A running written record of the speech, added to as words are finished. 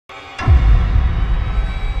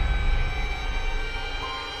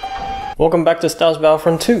Welcome back to Star Wars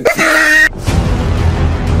Battlefront 2.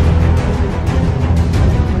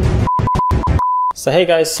 So hey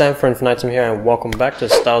guys, Sam from Infinitum here and welcome back to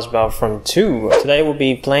Star Wars Battlefront 2. Today we'll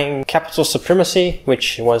be playing Capital Supremacy,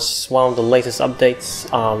 which was one of the latest updates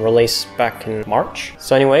released back in March.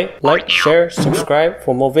 So anyway, like, share, subscribe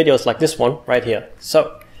for more videos like this one right here.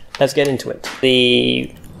 So let's get into it.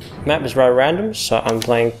 The map is rather random, so I'm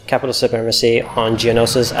playing Capital Supremacy on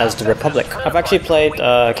Geonosis as the Republic. I've actually played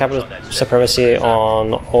Capital Supremacy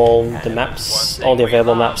on all the maps, all the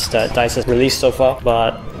available maps that DICE has released so far,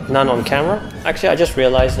 but none on camera. Actually, I just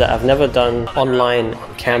realized that I've never done online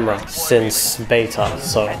on camera since beta,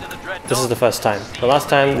 so this is the first time. The last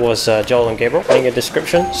time was Joel and Gabriel. Link in the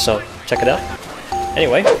description, so check it out.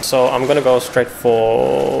 Anyway, so I'm gonna go straight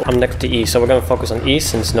for... I'm next to E, so we're gonna focus on E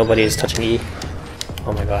since nobody is touching E.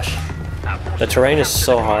 Oh my gosh. The terrain is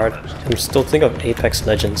so hard. I'm still thinking of Apex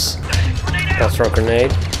Legends. I'll throw a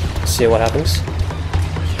grenade, see what happens.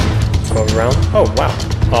 Go around. Oh wow.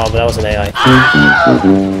 Oh, but that was an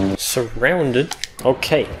AI. Surrounded.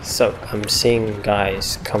 Okay, so I'm seeing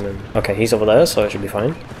guys coming. Okay, he's over there, so I should be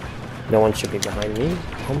fine. No one should be behind me.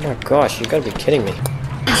 Oh my gosh, you gotta be kidding me.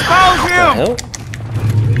 What the hell?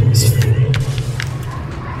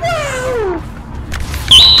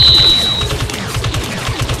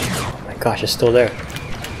 Oh my gosh, it's still there.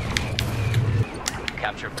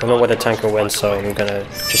 Don't know where the tanker went, so I'm gonna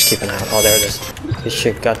just keep an eye out. Oh, there it is. This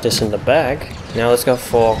shit got this in the bag. Now let's go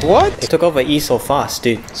for... What? They took over E so fast,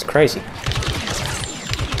 dude. It's crazy.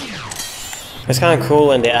 It's kind of cool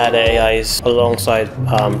when they add AIs alongside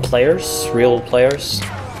players, real players,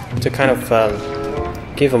 to kind of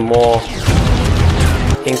give a more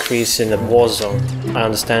increase in the war zone. I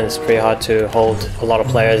understand it's pretty hard to hold a lot of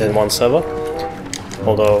players in one server,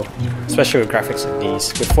 although, especially with graphics like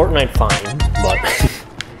these. With Fortnite, fine, but...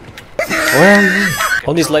 Well,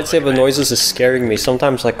 all these lightsaber noises is scaring me.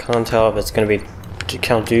 Sometimes I can't tell if it's gonna be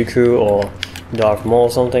Count Dooku or Darth Maul or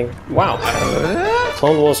something. Wow.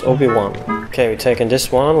 Clone Wars Obi-Wan. Okay, we're taking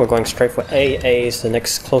this one. We're going straight for A. A is the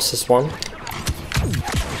next closest one.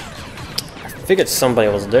 I figured somebody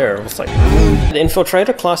was there. It was like... The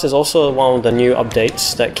Infiltrator class is also one of the new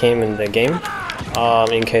updates that came in the game.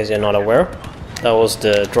 In case you're not aware. That was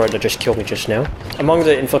the droid that just killed me just now. Among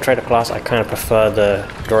the Infiltrator class, I kind of prefer the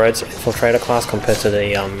droid's Infiltrator class compared to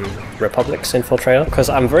the Republic's Infiltrator, because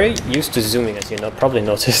I'm very used to zooming, as you know, probably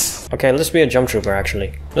noticed. Okay, let's be a jump trooper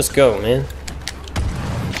actually. Let's go, man.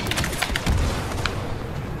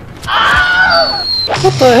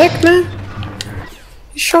 What the heck, man?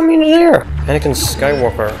 You shot me in the air. Anakin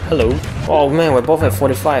Skywalker, hello. Oh man, we're both at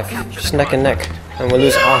 45, just neck and neck. And we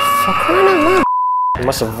lose. Oh, fuck, crying out loud. We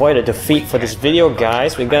must avoid a defeat for this video,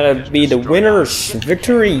 guys. We gotta be the winners.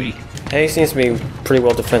 Victory! A seems to be pretty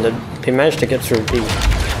well defended. He managed to get through B.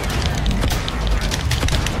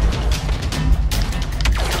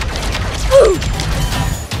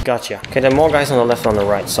 Gotcha. Okay, there are more guys on the left and on the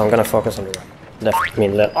right, so I'm gonna focus on the right. Left, I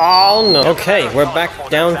mean left. Oh no! Okay, we're back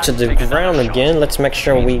down to the ground again. Let's make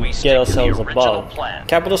sure we get ourselves above.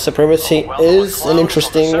 Capital Supremacy is an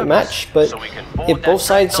interesting match, but if both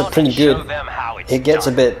sides are pretty good, it gets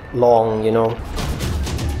a bit long, you know.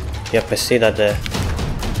 Yep, I see that there.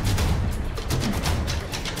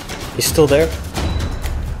 He's still there.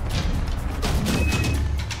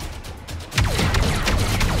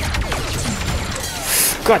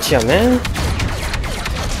 Gotcha, man.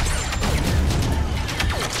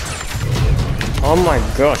 Oh my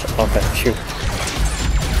gosh. Okay, shoot.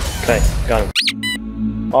 Okay, got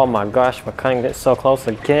him. Oh my gosh, we're cutting it so close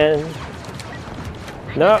again.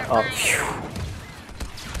 No. Oh, phew.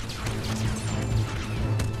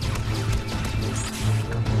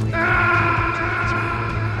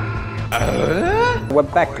 We're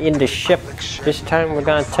back in the ship. This time we're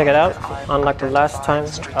gonna take it out. Unlike the last time,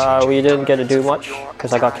 we didn't get to do much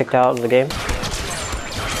because I got kicked out of the game.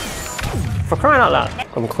 For crying out loud!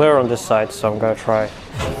 I'm clear on this side, so I'm gonna try.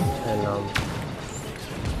 And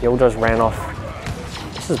Yo just ran off.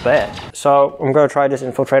 This is bad. So I'm gonna try this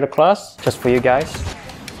Infiltrator class just for you guys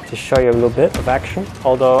to show you a little bit of action.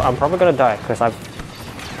 Although I'm probably gonna die because I've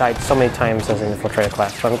died so many times as an Infiltrator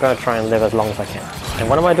class, so I'm gonna try and live as long as I can. And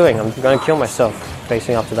what am I doing? I'm gonna kill myself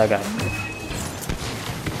facing up to that guy.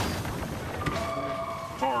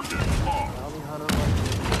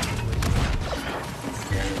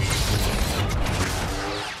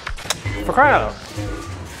 For crying out loud!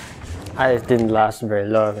 I didn't last very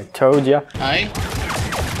long, I told ya. Hi.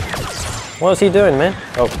 What is he doing, man?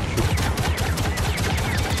 Oh, shoot.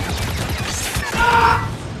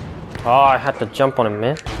 Oh, I had to jump on him,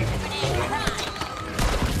 man.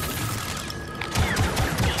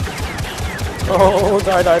 Oh,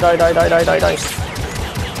 die, die, die, die, die, die, die, die.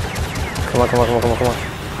 Come on, come on, come on, come on, come on.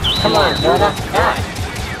 Come on, brother, die.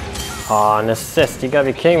 Oh, an assist, you gotta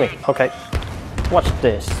be kidding me. Okay, watch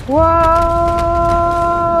this. Whoa!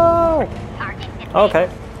 Okay,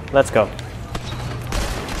 let's go.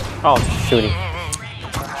 Oh, shooting.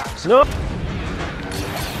 No!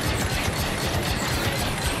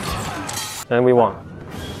 And we won.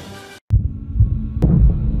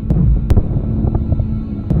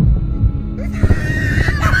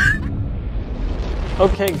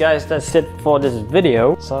 Okay guys, that's it for this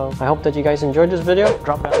video. So I hope that you guys enjoyed this video.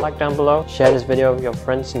 Drop that like down below, share this video with your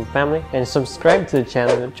friends and family, and subscribe to the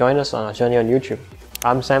channel to join us on our journey on YouTube.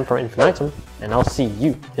 I'm Sam from Infinitum, and I'll see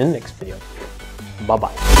you in the next video. Bye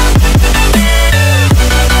bye.